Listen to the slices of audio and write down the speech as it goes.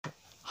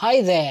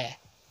Hi there.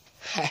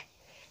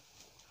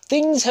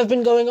 Things have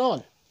been going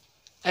on.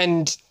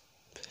 And,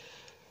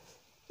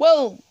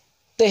 well,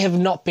 they have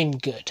not been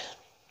good.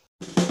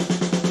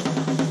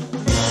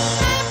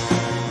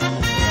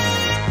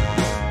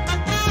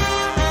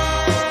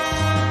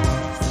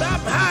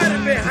 Stop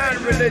hiding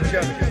behind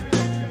religion.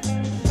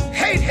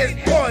 Hate is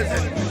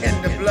poison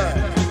in the blood.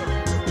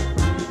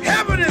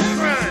 Heaven is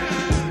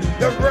crying.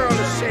 The world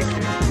is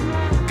shaking.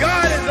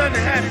 God is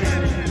unhappy.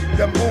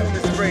 The moon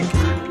is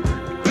breaking.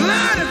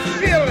 Blood is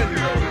spilling.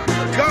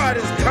 God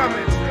is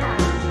coming.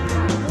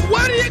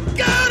 What are you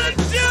gonna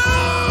do?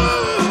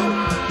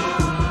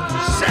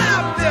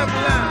 Shout them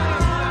loud.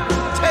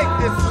 Take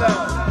this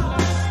love.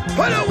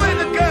 Put away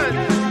the gun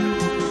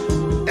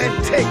and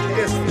take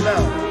this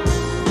love.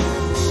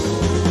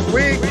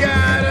 We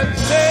gotta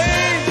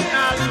change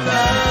our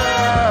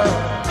love.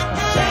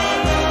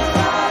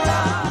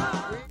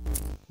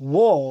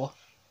 War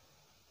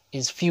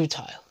is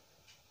futile.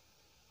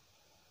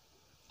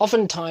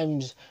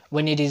 Oftentimes,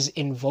 when it is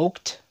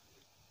invoked,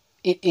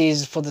 it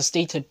is for the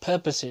stated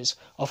purposes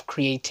of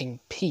creating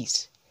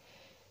peace.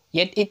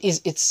 Yet it is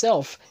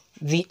itself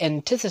the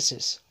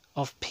antithesis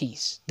of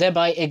peace,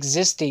 thereby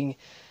existing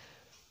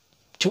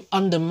to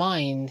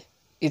undermine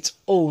its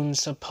own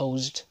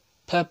supposed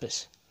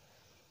purpose,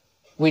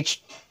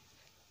 which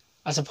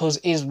I suppose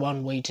is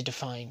one way to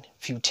define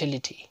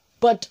futility.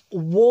 But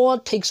war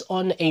takes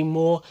on a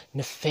more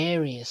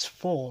nefarious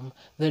form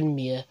than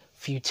mere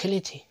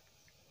futility,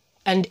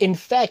 and in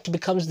fact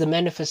becomes the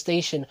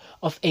manifestation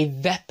of a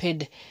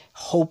vapid,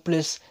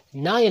 hopeless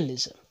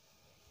nihilism,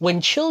 when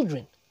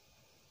children,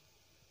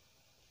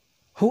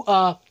 who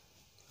are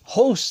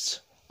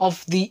hosts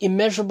of the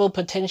immeasurable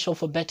potential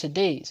for better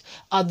days,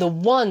 are the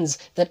ones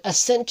that are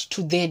sent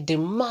to their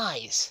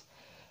demise,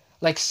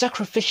 like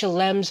sacrificial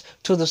lambs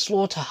to the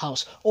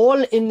slaughterhouse,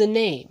 all in the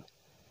name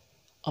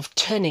of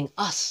turning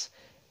us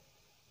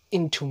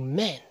into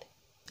men.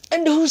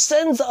 And who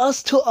sends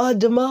us to our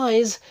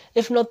demise,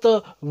 if not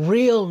the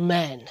real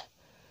men,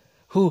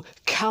 who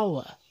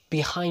cower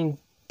behind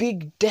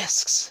big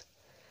desks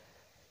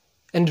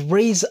and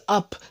raise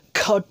up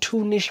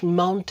cartoonish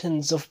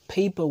mountains of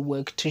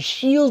paperwork to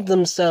shield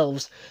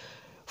themselves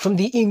from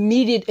the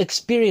immediate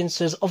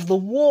experiences of the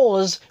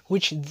wars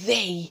which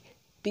they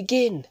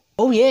begin.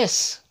 Oh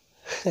yes,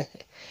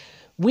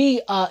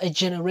 we are a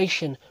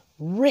generation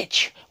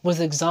rich with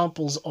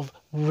examples of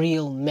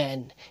real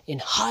men in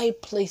high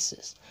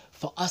places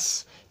for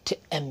us to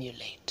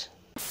emulate.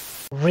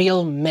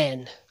 Real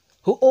men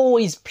who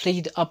always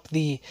played up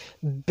the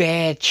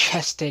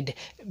bare-chested,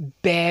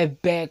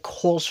 bareback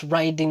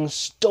horse-riding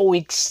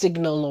stoic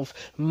signal of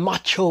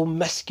macho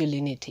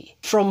masculinity,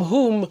 from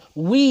whom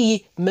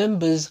we,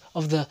 members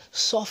of the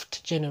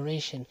soft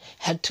generation,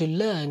 had to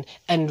learn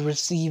and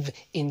receive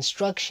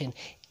instruction,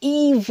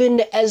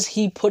 even as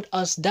he put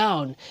us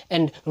down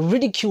and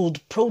ridiculed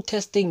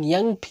protesting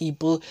young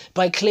people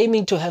by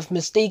claiming to have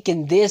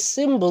mistaken their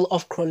symbol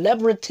of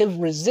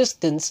collaborative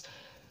resistance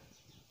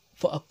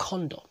for a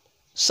condom.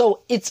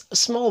 So it's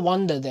small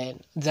wonder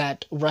then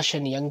that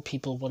Russian young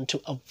people want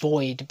to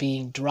avoid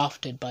being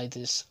drafted by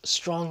this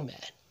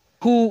strongman,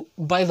 who,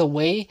 by the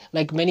way,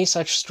 like many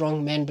such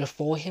strong men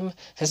before him,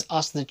 has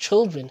asked the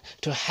children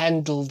to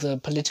handle the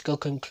political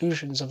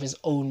conclusions of his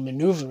own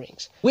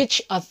maneuverings, which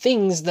are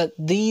things that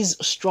these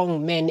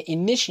strong men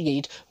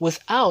initiate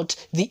without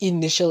the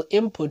initial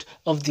input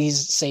of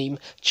these same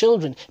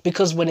children.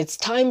 Because when it's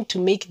time to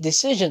make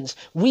decisions,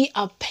 we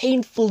are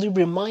painfully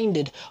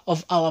reminded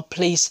of our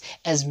place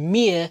as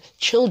mere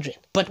children.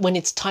 But when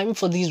it's time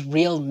for these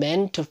real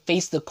men to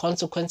face the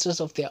consequences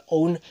of their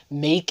own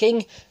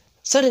making,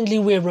 suddenly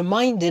we're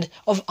reminded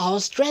of our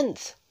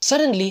strength.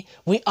 Suddenly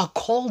we are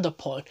called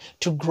upon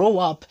to grow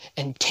up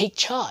and take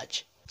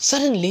charge.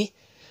 Suddenly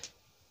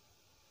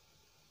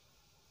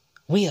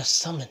we are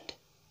summoned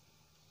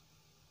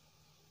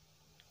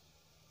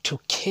to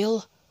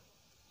kill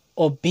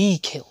or be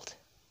killed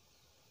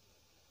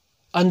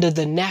under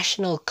the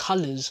national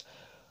colors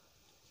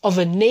of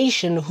a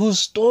nation whose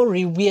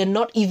story we are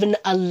not even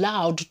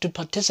allowed to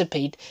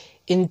participate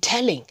in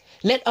telling,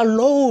 let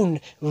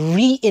alone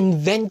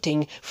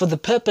reinventing for the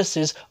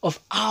purposes of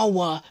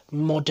our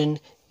modern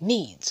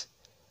needs.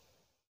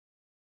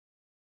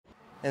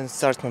 And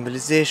start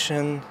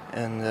mobilization,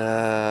 and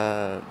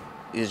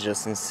it's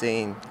just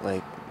insane,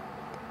 like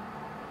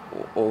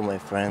all my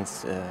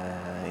friends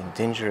in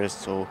danger,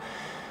 so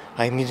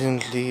I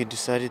immediately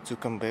decided to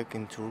come back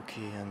in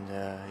Turkey, and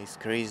it's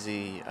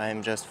crazy.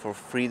 I'm just for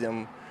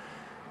freedom,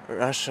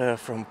 Russia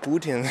from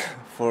Putin,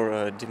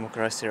 for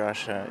democracy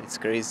Russia. It's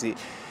crazy.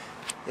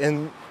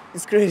 And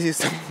it's crazy,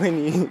 so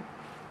many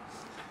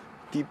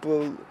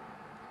people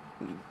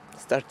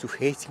start to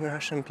hating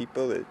Russian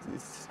people.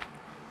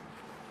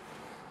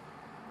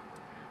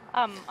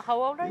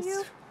 How old are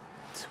you?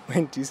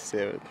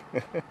 27.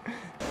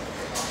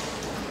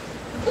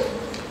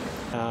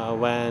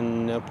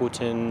 When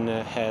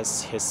Putin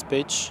has his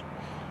speech,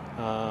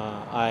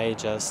 I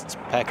just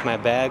pack my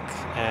bag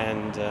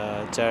and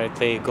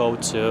directly go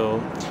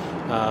to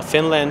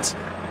Finland.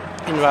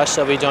 In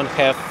Russia we don't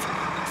have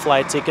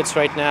flight tickets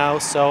right now,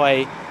 so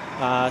I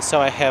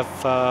have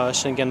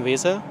Schengen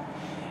visa,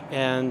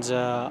 and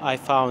I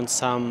found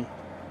some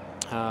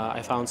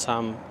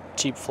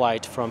cheap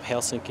flight from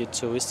Helsinki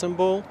to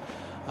Istanbul.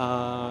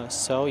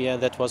 So yeah,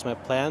 that was my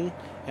plan,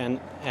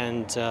 and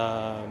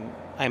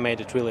I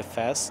made it really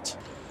fast.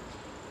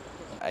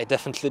 I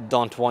definitely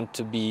don't want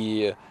to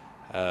be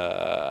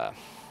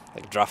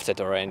like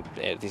drafted or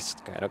this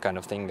kind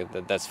of thing.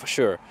 That's for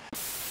sure.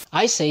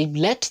 I say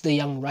let the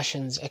young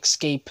Russians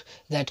escape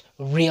that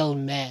real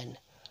man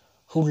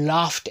who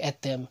laughed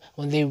at them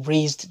when they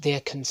raised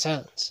their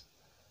concerns.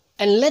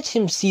 And let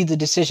him see the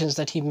decisions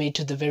that he made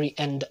to the very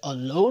end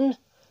alone.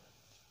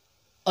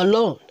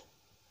 Alone.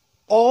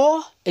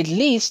 Or, at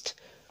least,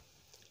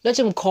 let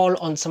him call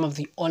on some of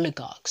the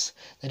oligarchs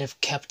that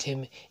have kept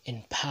him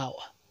in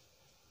power.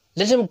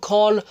 Let him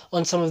call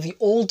on some of the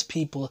old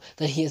people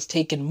that he has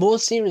taken more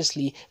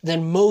seriously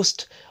than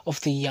most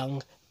of the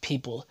young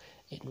people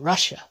in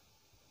Russia.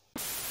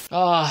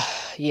 Ah,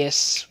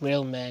 yes,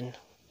 real men.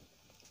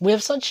 We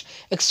have such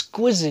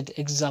exquisite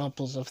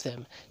examples of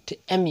them to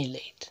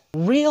emulate.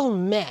 Real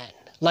men,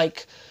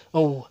 like,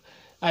 oh,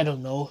 I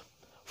don't know,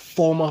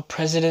 former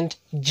President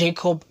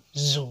Jacob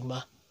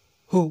Zuma,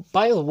 who,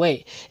 by the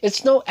way,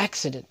 it's no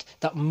accident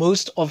that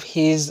most of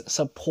his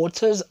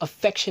supporters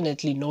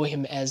affectionately know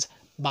him as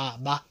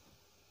Baba,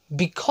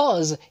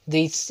 because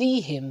they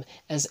see him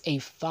as a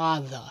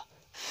father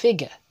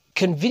figure,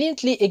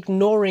 conveniently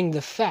ignoring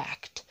the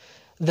fact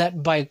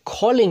that by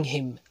calling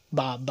him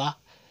Baba,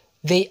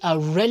 they are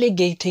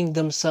relegating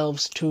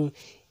themselves to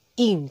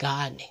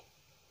ingane,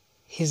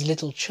 his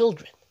little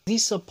children.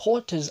 These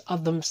supporters are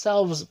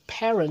themselves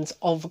parents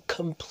of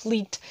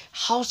complete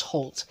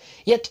households,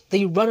 yet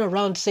they run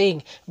around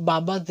saying,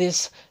 Baba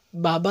this,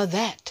 Baba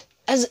that,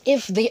 as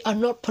if they are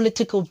not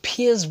political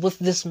peers with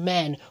this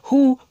man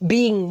who,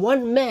 being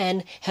one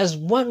man, has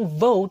one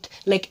vote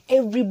like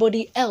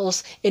everybody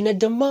else in a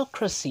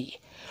democracy.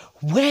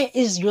 Where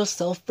is your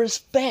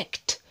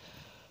self-respect?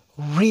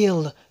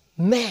 Real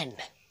men.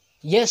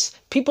 Yes,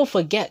 people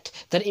forget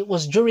that it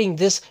was during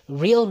this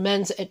real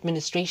man's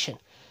administration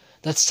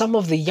that some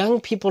of the young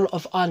people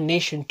of our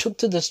nation took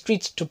to the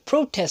streets to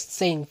protest,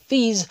 saying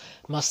fees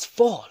must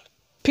fall.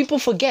 People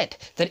forget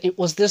that it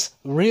was this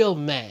real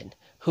man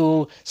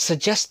who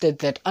suggested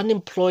that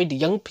unemployed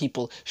young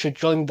people should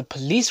join the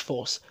police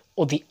force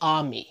or the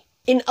army.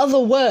 In other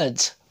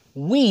words,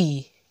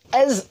 we,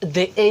 as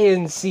the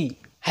ANC,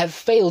 have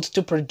failed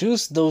to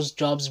produce those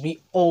jobs we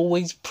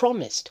always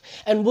promised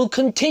and will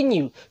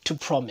continue to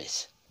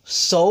promise.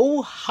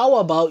 So how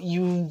about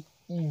you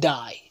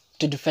die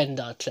to defend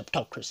our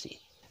kleptocracy?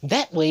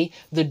 That way,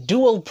 the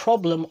dual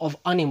problem of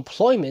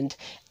unemployment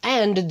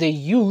and the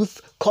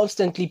youth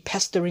constantly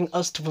pestering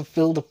us to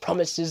fulfill the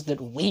promises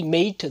that we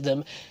made to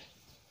them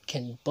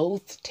can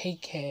both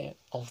take care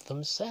of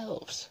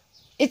themselves.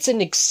 It's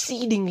an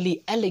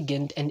exceedingly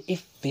elegant and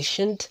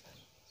efficient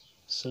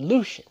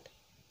solution.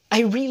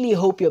 I really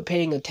hope you're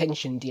paying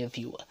attention, dear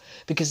viewer,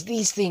 because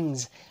these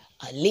things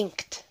are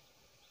linked.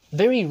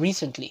 Very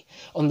recently,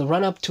 on the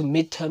run-up to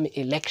midterm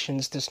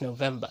elections this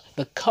November,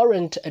 the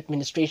current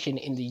administration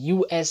in the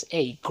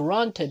USA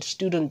granted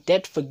student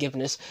debt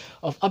forgiveness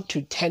of up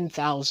to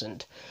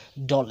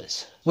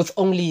 $10,000, with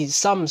only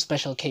some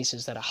special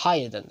cases that are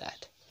higher than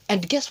that.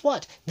 And guess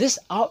what? This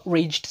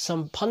outraged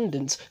some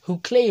pundits who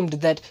claimed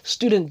that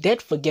student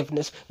debt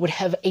forgiveness would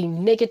have a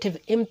negative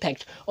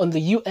impact on the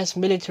US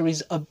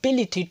military's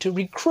ability to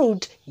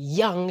recruit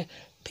young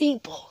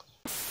people.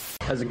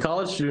 As a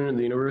college student at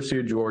the University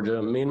of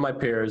Georgia, me and my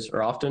peers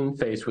are often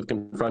faced with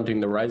confronting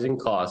the rising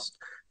costs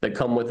that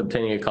come with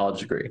obtaining a college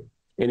degree.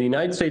 In the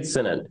United States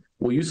Senate,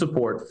 will you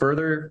support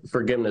further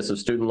forgiveness of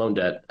student loan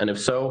debt? And if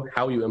so,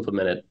 how will you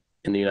implement it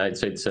in the United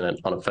States Senate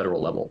on a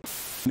federal level?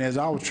 And as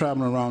I was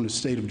traveling around the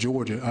state of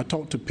Georgia, I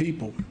talked to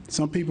people.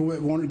 Some people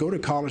that wanted to go to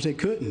college, they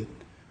couldn't.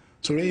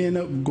 So they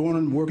ended up going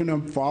and working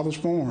on father's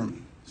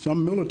farm.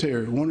 Some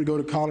military wanted to go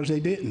to college, they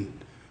didn't.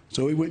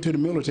 So he went to the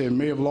military and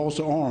may have lost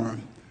an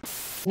arm.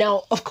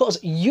 Now, of course,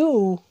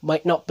 you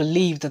might not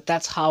believe that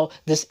that's how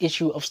this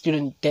issue of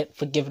student debt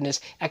forgiveness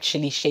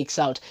actually shakes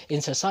out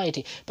in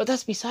society. But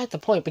that's beside the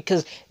point,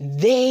 because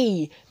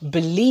they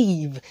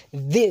believe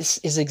this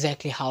is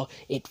exactly how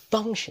it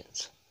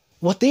functions.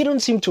 What they don't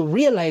seem to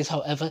realize,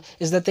 however,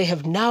 is that they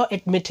have now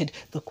admitted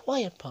the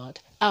quiet part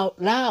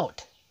out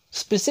loud.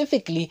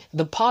 Specifically,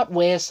 the part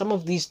where some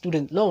of these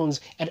student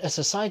loans at a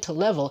societal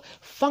level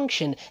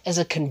function as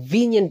a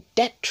convenient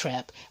debt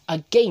trap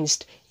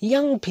against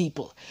young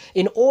people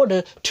in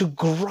order to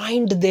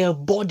grind their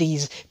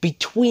bodies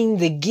between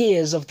the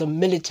gears of the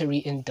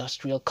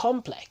military-industrial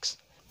complex,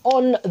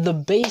 on the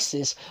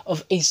basis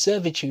of a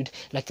servitude,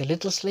 like the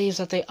little slaves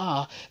that they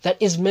are, that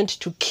is meant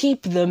to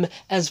keep them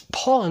as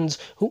pawns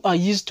who are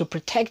used to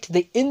protect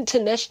the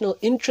international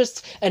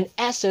interests and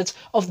assets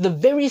of the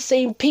very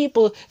same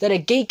people that are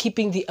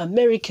gatekeeping the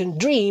American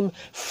dream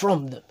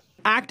from them.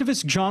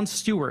 Activist Jon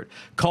Stewart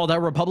called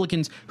out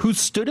Republicans who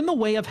stood in the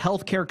way of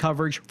health care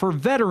coverage for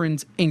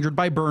veterans injured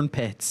by burn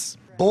pits.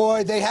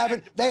 Boy, they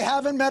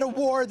haven't met a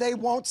war they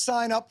won't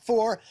sign up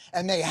for,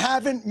 and they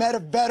haven't met a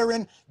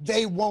veteran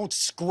they won't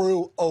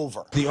screw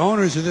over. The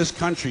owners of this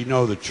country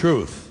know the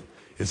truth.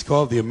 It's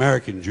called the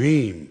American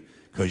dream,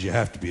 because you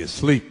have to be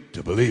asleep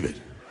to believe it.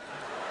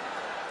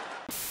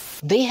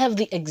 They have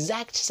the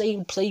exact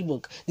same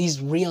playbook,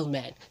 these real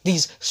men,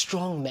 these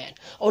strong men,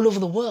 all over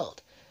the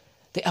world.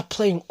 They are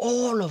playing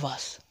all of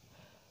us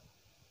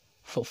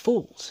for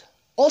fools.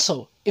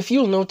 Also, if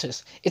you'll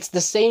notice, it's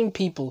the same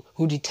people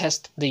who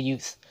detest the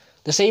youth.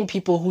 The same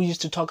people who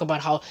used to talk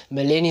about how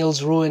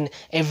millennials ruin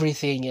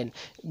everything and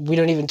we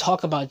don't even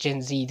talk about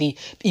Gen Z, the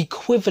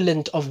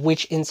equivalent of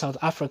which in South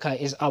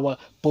Africa is our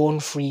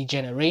born-free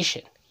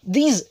generation.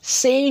 These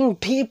same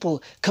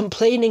people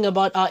complaining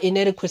about our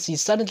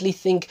inadequacies suddenly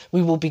think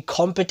we will be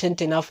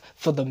competent enough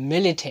for the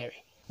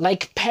military.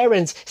 Like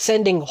parents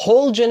sending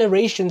whole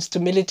generations to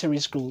military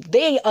school,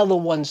 they are the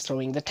ones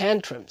throwing the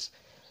tantrums.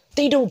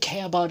 They don't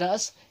care about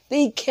us.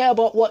 They care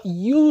about what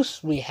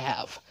use we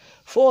have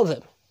for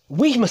them.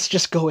 We must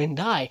just go and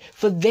die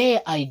for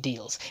their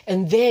ideals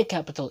and their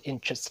capital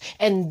interests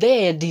and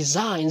their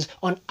designs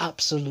on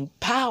absolute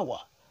power.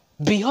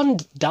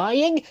 Beyond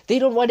dying, they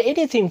don't want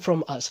anything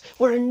from us.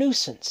 We're a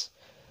nuisance.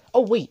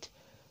 Oh wait,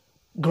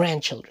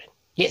 grandchildren.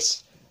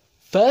 Yes,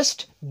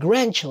 first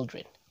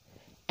grandchildren.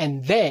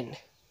 And then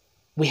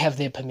we have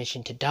their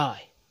permission to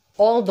die.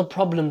 All the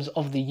problems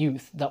of the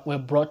youth that were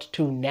brought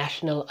to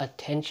national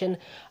attention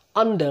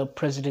under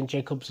President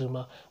Jacob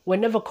Zuma were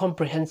never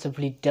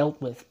comprehensively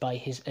dealt with by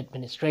his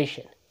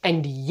administration.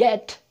 And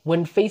yet,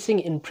 when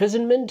facing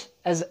imprisonment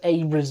as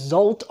a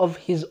result of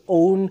his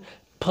own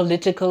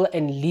political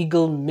and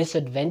legal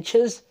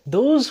misadventures,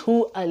 those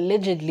who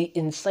allegedly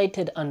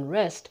incited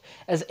unrest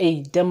as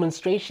a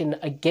demonstration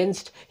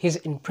against his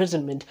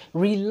imprisonment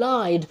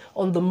relied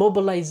on the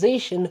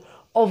mobilization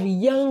of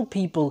young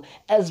people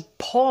as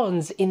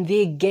pawns in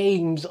their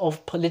games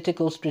of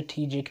political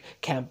strategic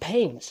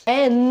campaigns.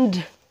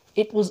 And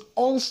it was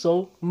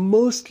also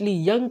mostly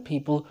young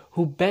people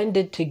who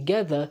banded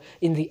together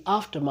in the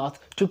aftermath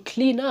to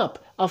clean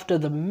up after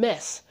the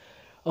mess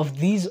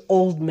of these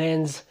old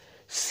men's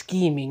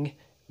scheming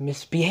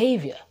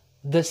misbehavior.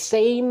 The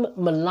same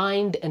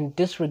maligned and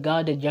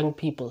disregarded young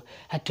people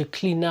had to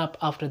clean up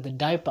after the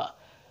diaper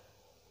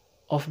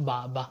of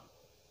Baba.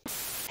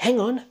 Hang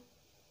on.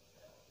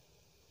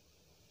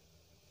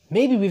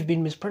 Maybe we've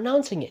been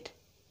mispronouncing it.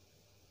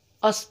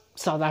 Us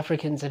South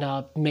Africans in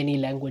our many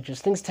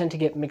languages, things tend to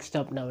get mixed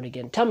up now and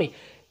again. Tell me,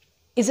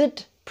 is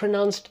it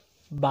pronounced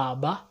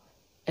Baba,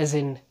 as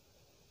in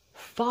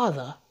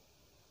father,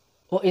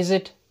 or is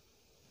it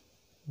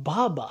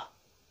Baba,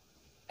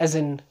 as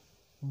in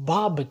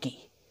Barbecue?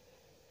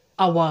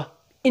 Our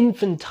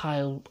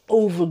infantile,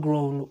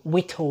 overgrown,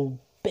 widow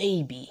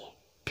baby.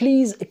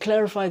 Please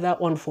clarify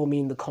that one for me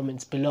in the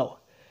comments below.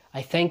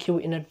 I thank you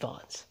in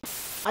advance.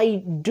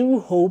 I do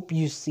hope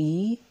you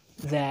see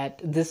that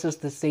this is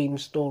the same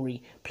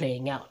story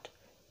playing out.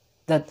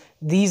 That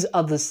these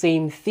are the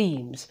same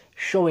themes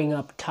showing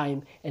up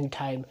time and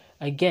time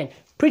again,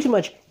 pretty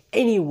much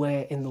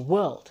anywhere in the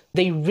world.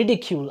 They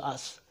ridicule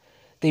us.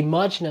 They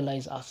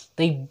marginalize us.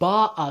 They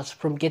bar us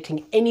from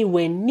getting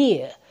anywhere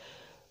near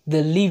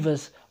the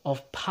levers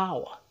of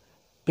power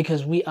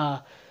because we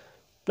are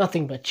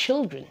nothing but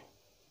children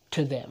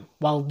to them,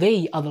 while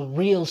they are the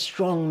real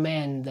strong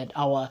men that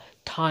our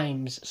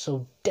times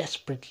so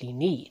desperately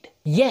need.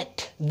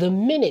 Yet, the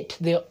minute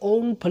their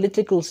own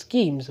political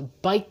schemes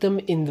bite them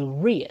in the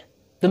rear,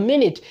 the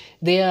minute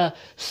their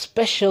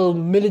special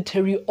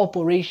military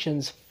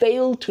operations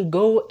fail to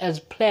go as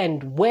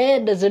planned,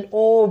 where does it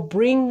all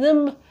bring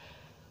them?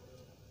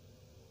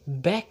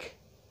 Back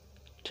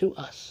to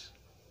us.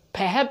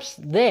 Perhaps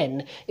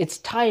then it's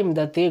time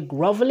that their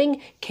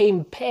groveling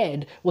came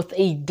paired with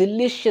a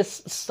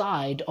delicious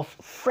side of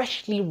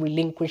freshly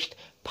relinquished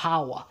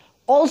power.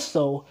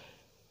 Also,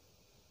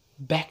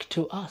 back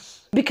to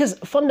us. Because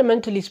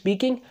fundamentally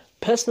speaking,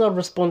 personal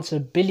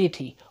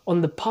responsibility on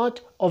the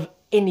part of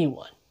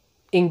anyone,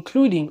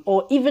 including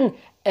or even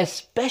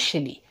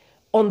especially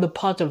on the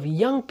part of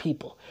young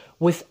people,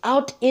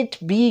 without it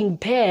being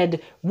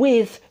paired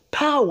with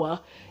power,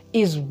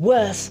 is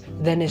worse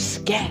than a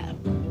scam.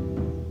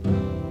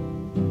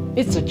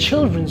 It's a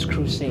children's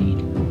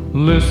crusade.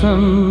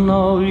 Listen,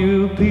 all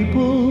you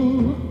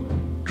people,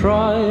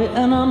 try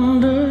and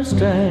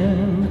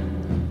understand.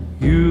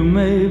 You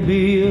may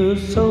be a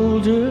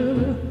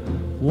soldier,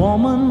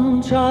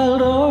 woman,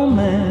 child, or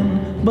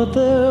man, but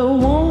there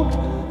won't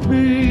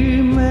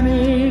be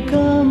many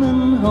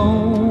coming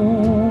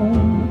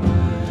home.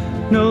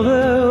 No,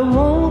 there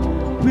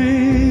won't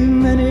be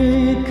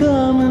many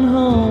coming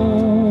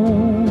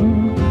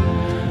home.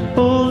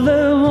 Oh,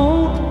 there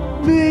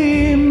won't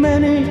be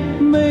many,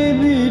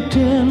 maybe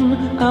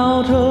 10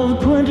 out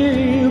of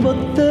 20,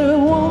 but there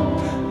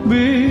won't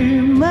be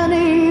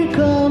many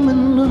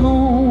coming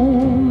home.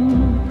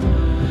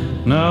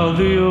 Now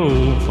the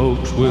old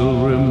folks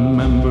will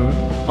remember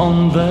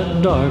on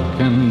that dark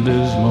and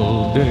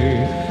dismal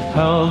day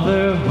how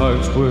their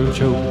hearts were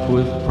choked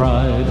with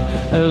pride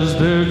as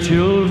their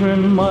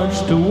children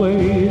marched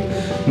away.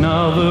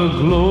 Now the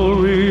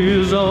glory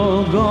is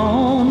all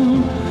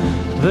gone,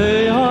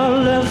 they are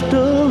left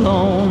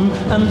alone,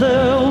 and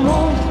there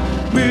won't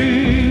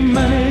be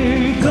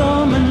many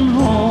coming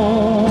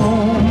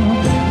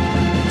home.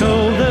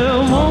 No, there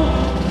won't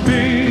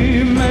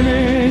be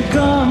many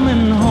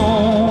coming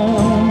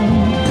home.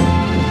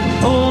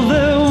 Oh,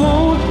 there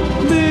won't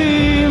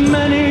be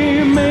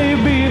many,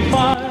 maybe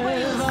 5.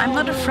 I'm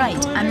not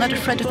afraid. I'm not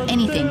afraid of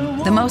anything.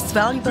 The most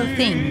valuable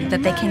thing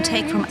that they can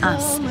take from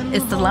us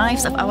is the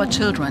lives of our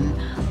children.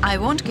 I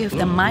won't give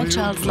them my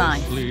child's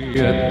life.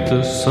 At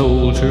the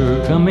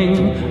soldier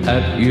coming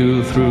at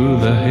you through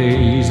the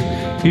haze,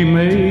 he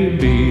may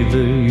be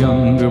the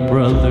younger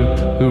brother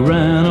who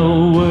ran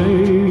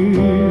away.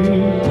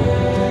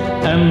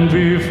 And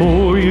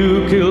before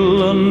you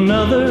kill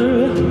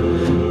another,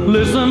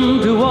 listen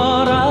to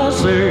what I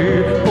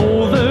say.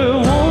 Oh, there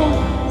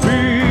won't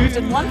be.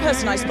 And one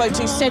person I spoke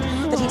to said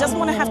that he doesn't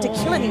want to have to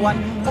kill anyone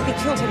or be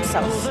killed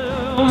himself.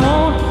 There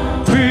won't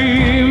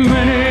be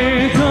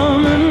many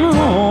coming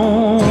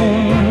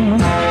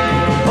home.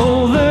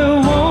 Oh, there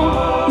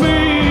won't be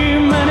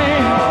many.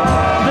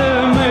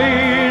 There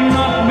may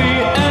not be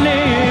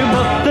any,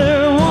 but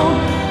there won't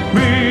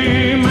be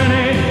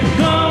many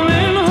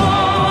coming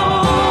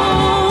home.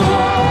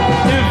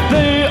 If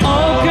they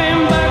all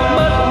came back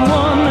but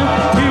one,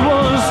 he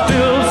was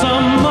still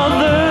some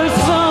other's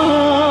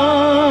son.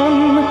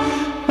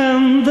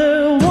 And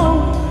there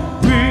won't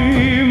be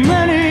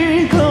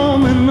many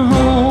coming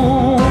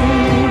home.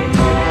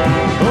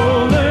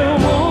 Oh, there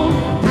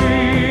won't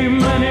be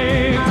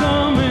many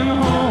coming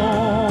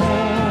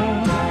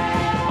home.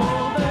 Oh,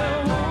 there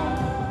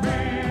won't be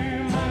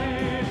many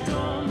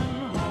coming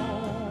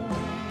home.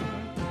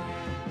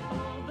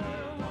 Oh,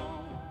 there won't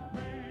be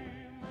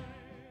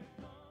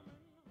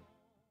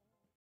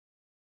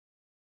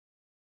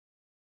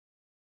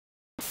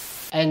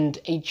And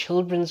a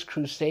children's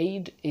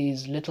crusade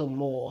is little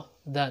more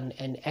than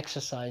an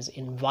exercise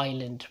in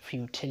violent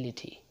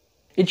futility.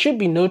 It should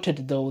be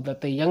noted, though,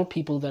 that the young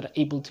people that are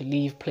able to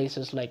leave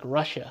places like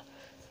Russia,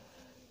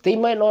 they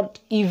might not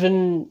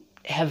even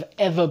have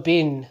ever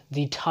been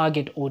the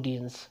target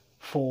audience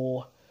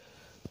for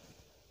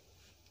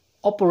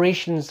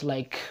operations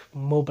like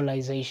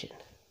mobilization.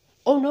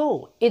 Oh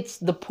no, it's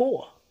the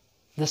poor,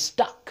 the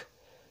stuck,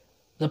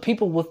 the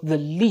people with the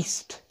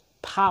least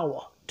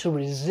power to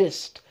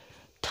resist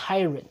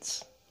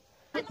tyrants.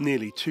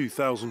 Nearly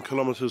 2,000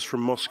 kilometers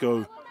from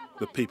Moscow,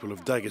 the people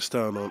of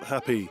Dagestan aren't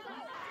happy.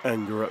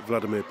 Anger at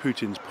Vladimir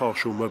Putin's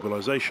partial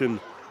mobilization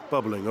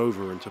bubbling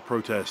over into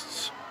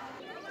protests.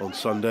 On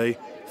Sunday,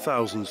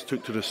 thousands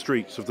took to the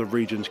streets of the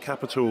region's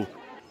capital.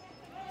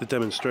 The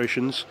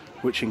demonstrations,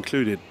 which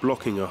included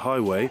blocking a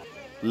highway,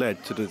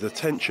 led to the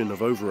detention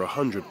of over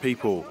 100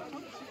 people.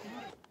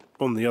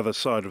 On the other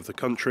side of the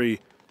country,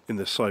 in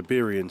the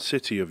Siberian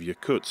city of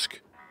Yakutsk,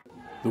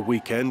 the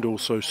weekend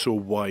also saw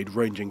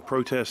wide-ranging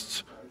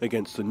protests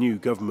against the new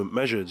government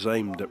measures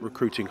aimed at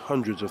recruiting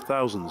hundreds of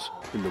thousands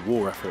in the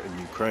war effort in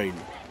Ukraine.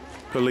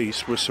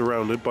 Police were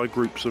surrounded by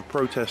groups of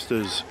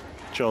protesters,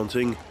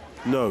 chanting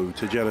 "No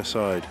to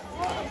genocide."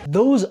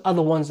 Those are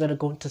the ones that are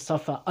going to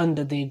suffer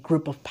under their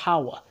grip of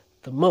power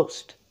the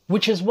most,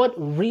 which is what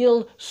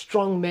real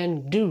strong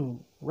men do,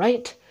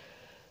 right?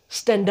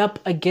 Stand up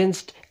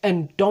against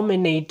and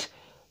dominate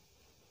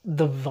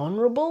the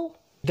vulnerable?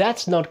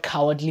 That's not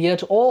cowardly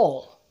at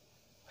all.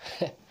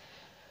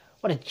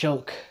 What a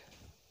joke.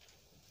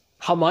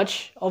 How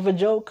much of a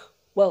joke?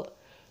 Well,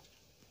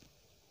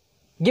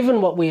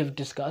 given what we have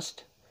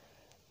discussed,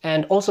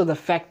 and also the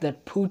fact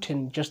that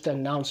Putin just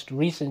announced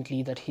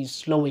recently that he's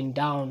slowing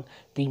down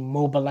the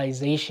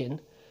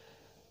mobilization,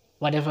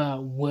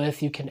 whatever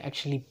worth you can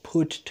actually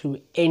put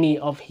to any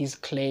of his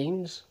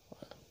claims,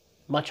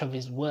 much of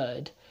his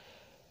word,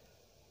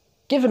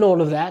 given all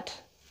of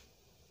that,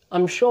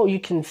 I'm sure you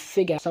can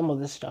figure some of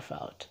this stuff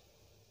out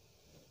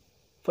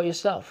for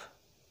yourself.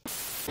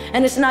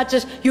 And it's not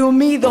just you and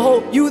me, the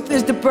whole youth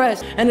is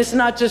depressed. And it's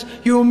not just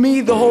you and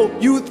me, the whole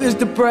youth is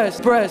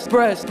depressed.